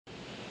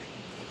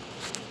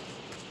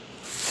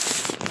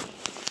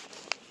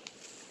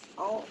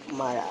Oh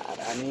my God,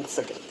 I need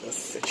to get this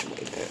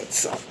situated.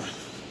 So,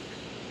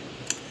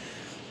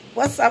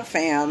 what's up,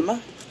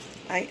 fam?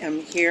 I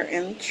am here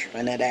in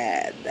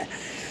Trinidad,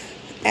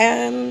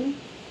 and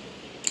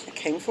I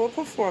came for a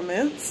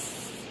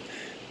performance.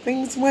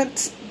 Things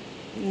went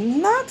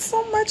not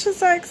so much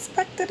as I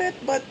expected it,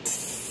 but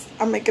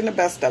I'm making the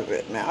best of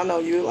it. Now, I know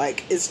you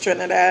like, it's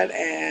Trinidad,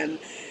 and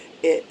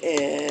it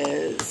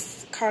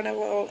is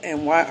Carnival,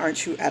 and why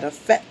aren't you at a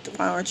fete?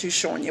 Why aren't you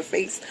showing your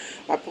face?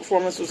 My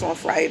performance was on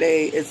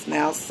Friday. It's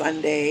now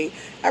Sunday.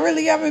 I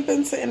really haven't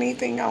been to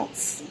anything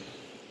else,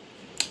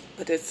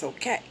 but it's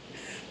okay,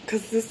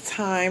 because this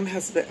time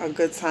has been a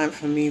good time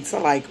for me to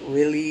like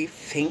really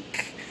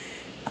think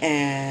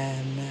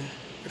and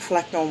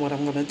reflect on what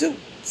I'm gonna do.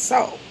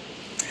 So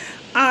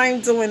I'm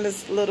doing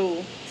this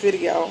little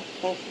video.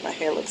 Oh, my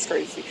hair looks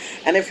crazy.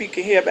 And if you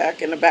can hear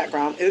back in the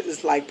background, it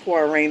is like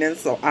pouring raining.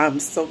 So I'm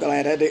so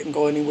glad I didn't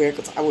go anywhere,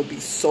 because I would be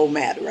so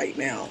mad right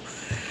now.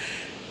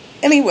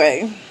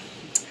 Anyway,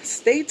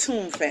 stay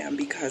tuned, fam,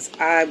 because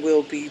I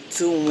will be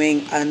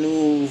doing a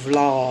new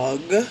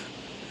vlog.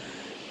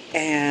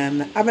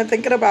 And I've been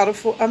thinking about it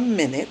for a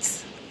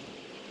minute.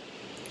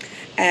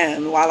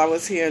 And while I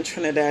was here in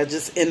Trinidad,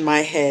 just in my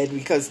head,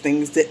 because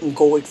things didn't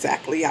go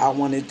exactly how I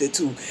wanted it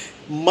to,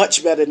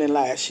 much better than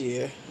last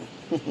year.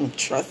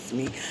 Trust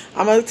me.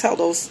 I'm going to tell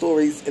those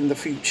stories in the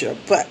future.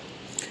 But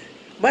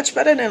much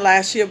better than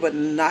last year, but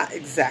not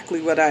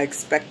exactly what I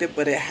expected.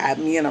 But it had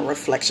me in a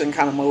reflection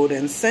kind of mode.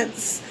 And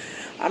since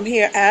I'm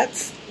here at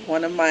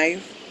one of my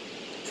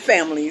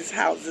family's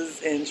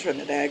houses in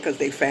Trinidad, because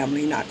they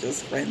family, not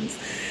just friends,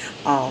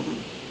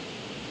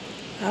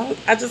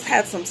 I just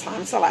had some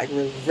time to like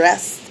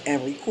rest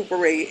and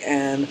recuperate,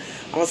 and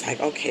I was like,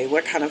 okay,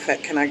 what kind of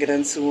fete can I get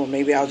into? Or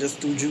maybe I'll just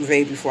do Juve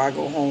before I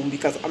go home,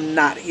 because I'm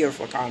not here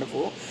for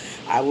Carnival.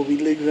 I will be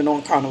leaving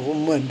on Carnival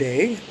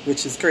Monday,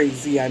 which is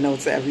crazy, I know,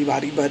 to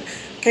everybody, but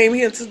came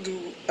here to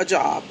do a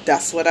job.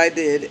 That's what I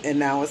did, and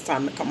now it's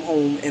time to come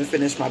home and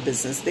finish my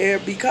business there,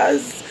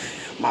 because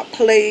my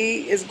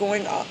plays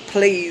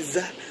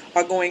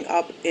are going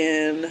up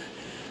in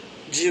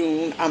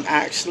June. I'm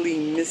actually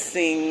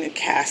missing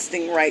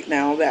casting right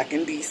now back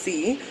in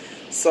DC.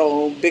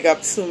 So big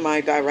up to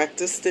my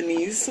director,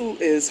 Denise, who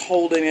is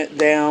holding it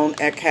down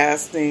at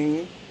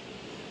casting.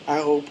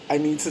 I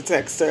need to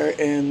text her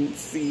and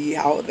see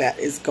how that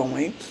is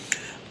going.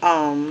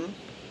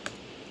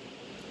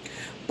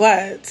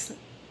 But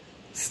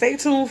stay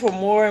tuned for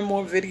more and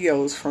more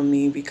videos from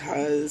me,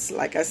 because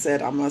like I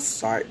said, I'm going to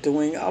start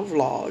doing a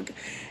vlog.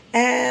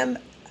 And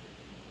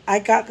I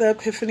got the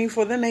epiphany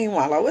for the name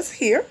while I was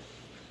here.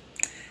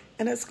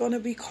 And it's going to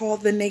be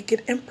called The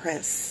Naked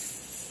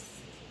Empress.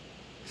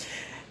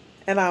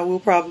 And I will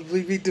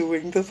probably be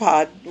doing the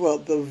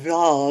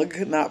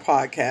vlog, not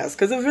podcast,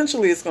 because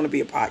eventually it's going to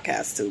be a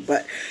podcast too.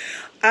 But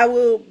I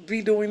will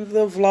be doing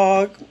the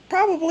vlog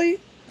probably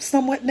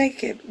somewhat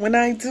naked when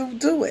I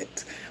do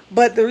it.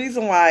 But the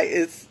reason why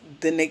it's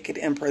The Naked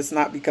Empress,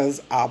 not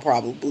because I'll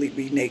probably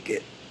be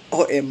naked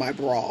or in my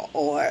bra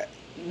or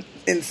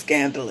in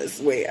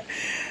scandalous wear.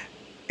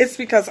 It's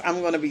because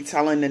I'm going to be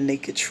telling the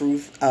naked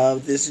truth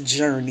of this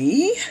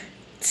journey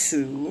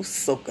to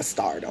soca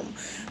stardom.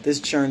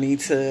 This journey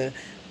to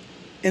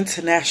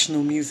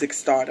international music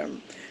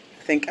stardom.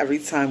 I think every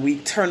time we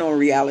turn on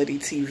reality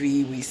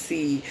TV, we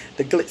see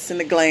the glitz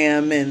and the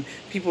glam, and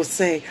people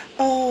say,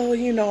 oh,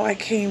 you know, I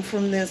came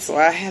from this,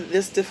 or I had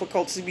this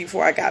difficulty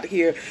before I got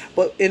here.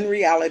 But in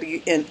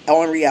reality,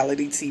 on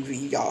reality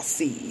TV, y'all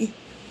see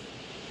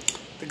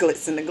the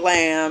glitz and the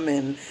glam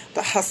and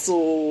the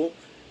hustle,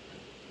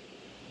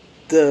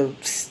 the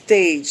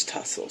staged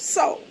hustle.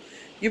 So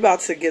you're about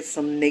to get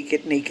some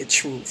naked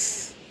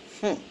truth.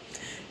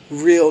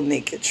 Real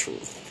naked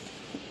truth.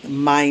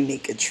 My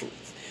naked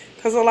truth.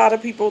 Because a lot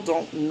of people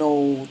don't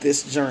know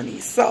this journey.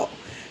 So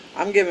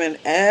I'm giving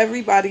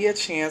everybody a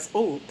chance.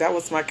 Oh, that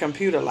was my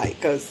computer light.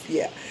 Because,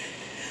 yeah,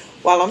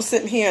 while I'm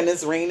sitting here and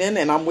it's raining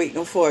and I'm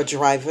waiting for a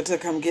driver to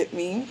come get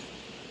me,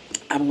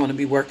 I'm going to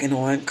be working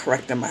on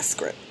correcting my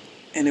script.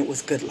 And it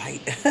was good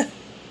light.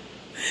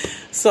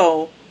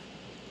 So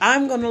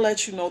I'm going to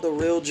let you know the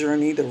real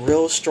journey, the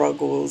real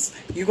struggles.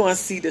 You're going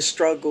to see the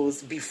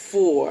struggles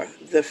before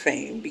the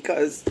fame,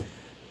 because,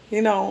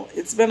 you know,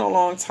 it's been a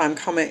long time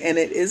coming, and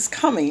it is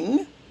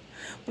coming.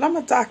 But I'm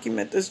going to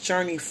document this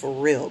journey for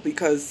real,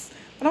 because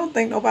I don't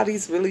think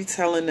nobody's really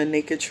telling the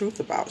naked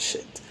truth about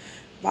shit,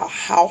 about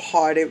how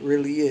hard it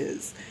really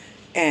is,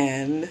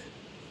 and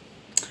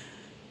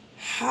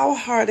how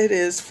hard it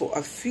is for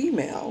a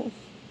female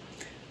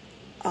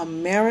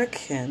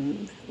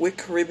American with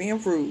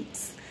Caribbean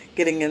roots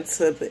getting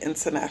into the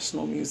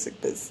international music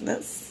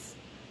business.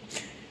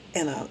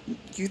 And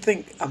you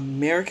think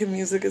American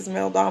music is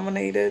male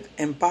dominated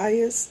and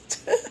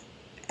biased?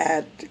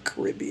 Add the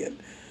Caribbean.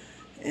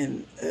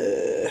 And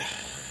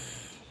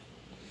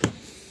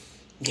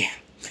yeah.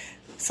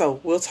 So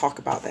we'll talk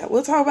about that.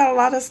 We'll talk about a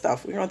lot of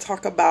stuff. We're going to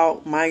talk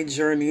about my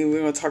journey. We're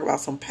going to talk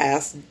about some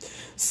past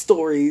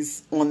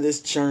stories on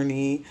this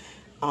journey.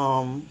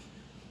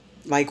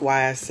 Like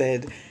why I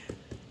said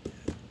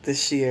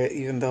this year,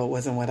 even though it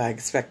wasn't what I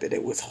expected.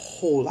 It was a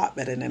whole lot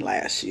better than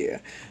last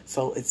year.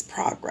 So it's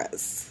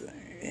progress.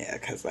 Yeah,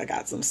 because I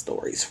got some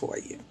stories for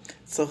you.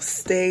 So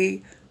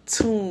stay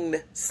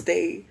tuned.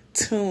 Stay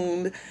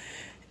tuned.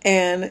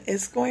 And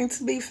it's going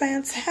to be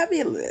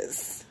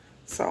fantabulous.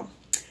 So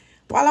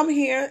while I'm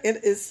here,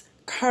 it is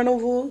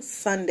Carnival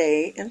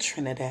Sunday in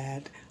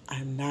Trinidad.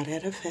 I'm not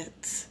at a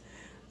vet.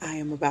 I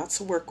am about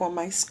to work on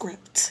my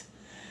script,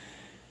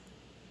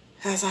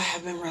 as I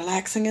have been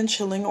relaxing and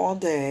chilling all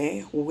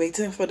day,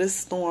 waiting for this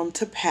storm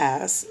to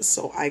pass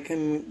so I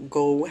can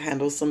go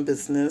handle some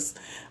business.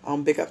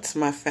 Big up to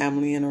my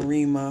family in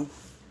Arima.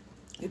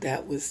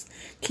 That was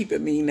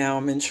keeping me. Now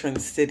I'm in Trin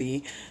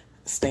City,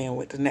 staying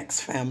with the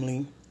next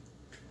family.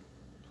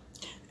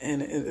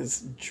 And it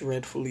is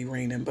dreadfully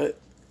raining. But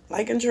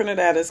like in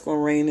Trinidad, it's going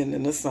to rain and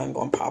then the sun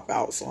going to pop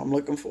out. So I'm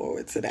looking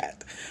forward to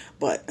that.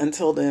 But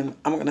until then,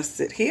 I'm going to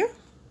sit here,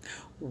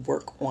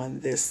 work on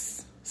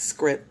this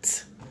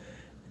script,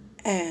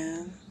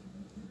 and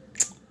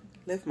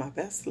live my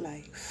best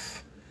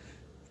life,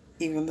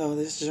 even though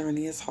this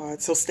journey is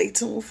hard. So stay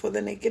tuned for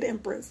the Naked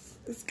Empress.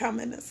 It's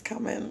coming. It's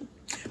coming.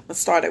 I'm gonna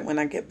start it when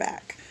I get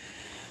back,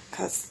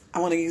 because I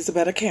want to use a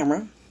better camera,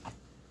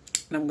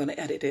 and I'm going to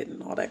edit it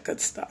and all that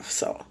good stuff.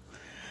 So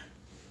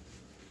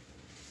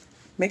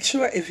make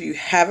sure, if you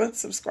haven't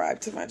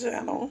subscribed to my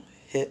channel,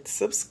 hit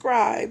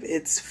subscribe.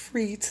 It's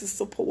free to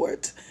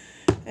support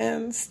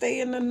and stay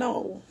in the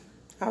know.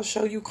 I'll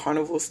show you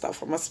carnival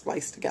stuff. I'm going to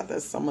splice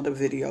together some of the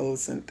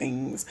videos and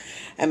things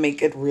and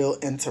make it real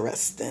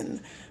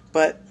interesting.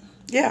 But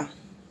yeah,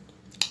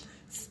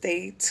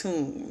 stay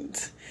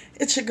tuned.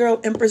 It's your girl,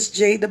 Empress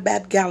J, the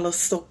Bad Gala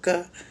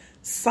Soca,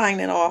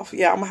 signing off.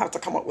 Yeah, I'm going to have to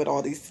come up with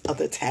all these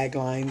other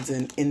taglines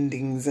and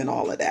endings and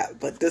all of that.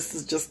 But this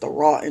is just a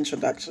raw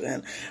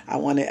introduction. I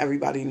wanted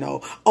everybody to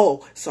know.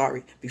 Oh,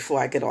 sorry, before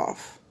I get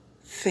off,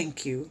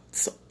 thank you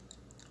so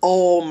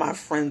all my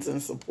friends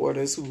and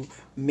supporters who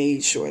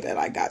made sure that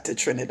I got to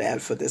Trinidad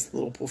for this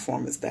little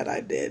performance that I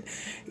did,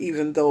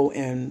 even though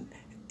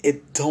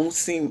it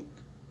seemed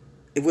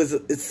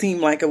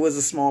like it was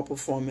a small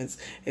performance.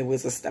 It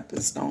was a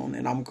stepping stone,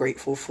 and I'm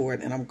grateful for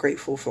it, and I'm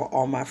grateful for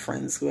all my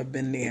friends who have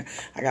been there.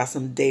 I got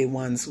some day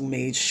ones who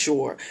made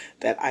sure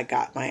that I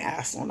got my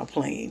ass on a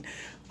plane.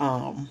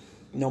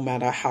 No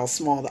matter how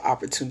small the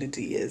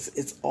opportunity is,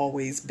 it's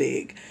always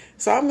big.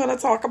 So I'm going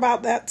to talk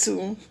about that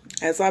too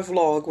as I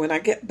vlog when I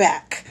get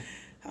back.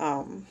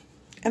 And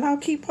I'll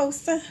keep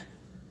posting.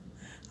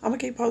 I'm going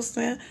to keep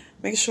posting.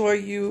 Make sure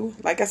you,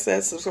 like I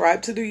said,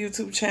 subscribe to the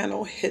YouTube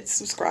channel. Hit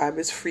subscribe.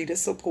 It's free to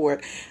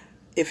support.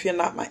 If you're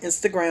not my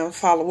Instagram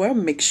follower,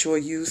 make sure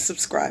you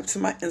subscribe to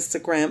my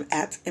Instagram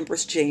at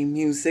Empress J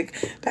Music.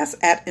 That's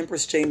at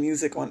Empress J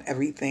Music on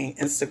everything.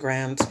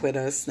 Instagram,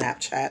 Twitter,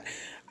 Snapchat.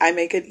 I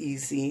make it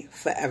easy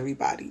for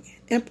everybody.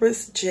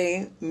 Empress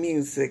J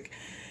Music.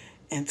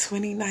 And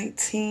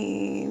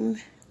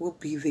 2019 will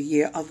be the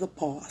year of the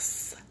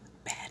boss.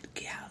 Bad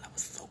Gala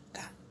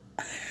Soca.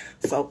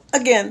 So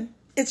again,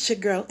 it's your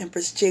girl,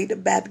 Empress J, the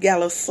Bad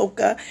Gala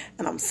Soca.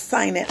 And I'm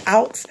signing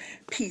out.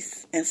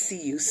 Peace and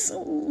see you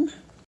soon.